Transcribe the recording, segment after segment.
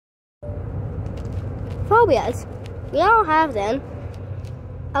Phobias. We all have them.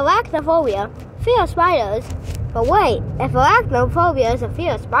 Arachnophobia, fear of spiders. But wait, if arachnophobia is a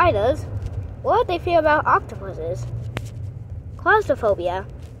fear of spiders, what do they feel about octopuses? Claustrophobia,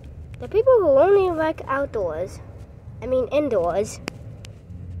 the people who only like indoors.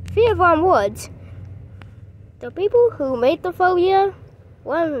 Fear of warm woods, the people who made the phobia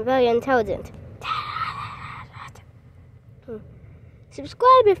weren't very intelligent.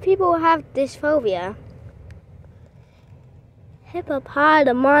 Subscribe if people have this phobia.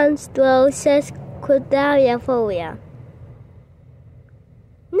 Hippopotamonstrosesquipedaliophobia.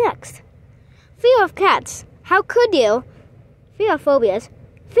 Next, fear of cats. How could you? Fear of phobias.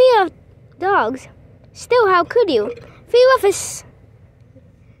 Fear of dogs. Still, how could you? Fear of fish.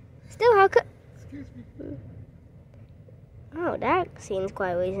 Still, how could? Excuse me. Oh, that seems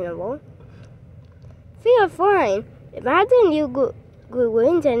quite reasonable. Fear of flying. Imagine you grew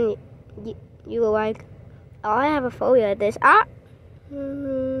wings and you were like, oh, I have a phobia of this.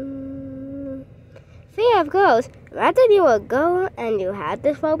 Fear of girls. Imagine you were a girl and you had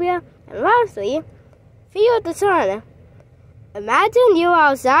this phobia. And lastly, fear of the sun. Imagine you were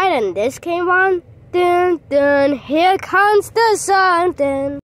outside and this came on. Dun dun, here comes the sun. Dun.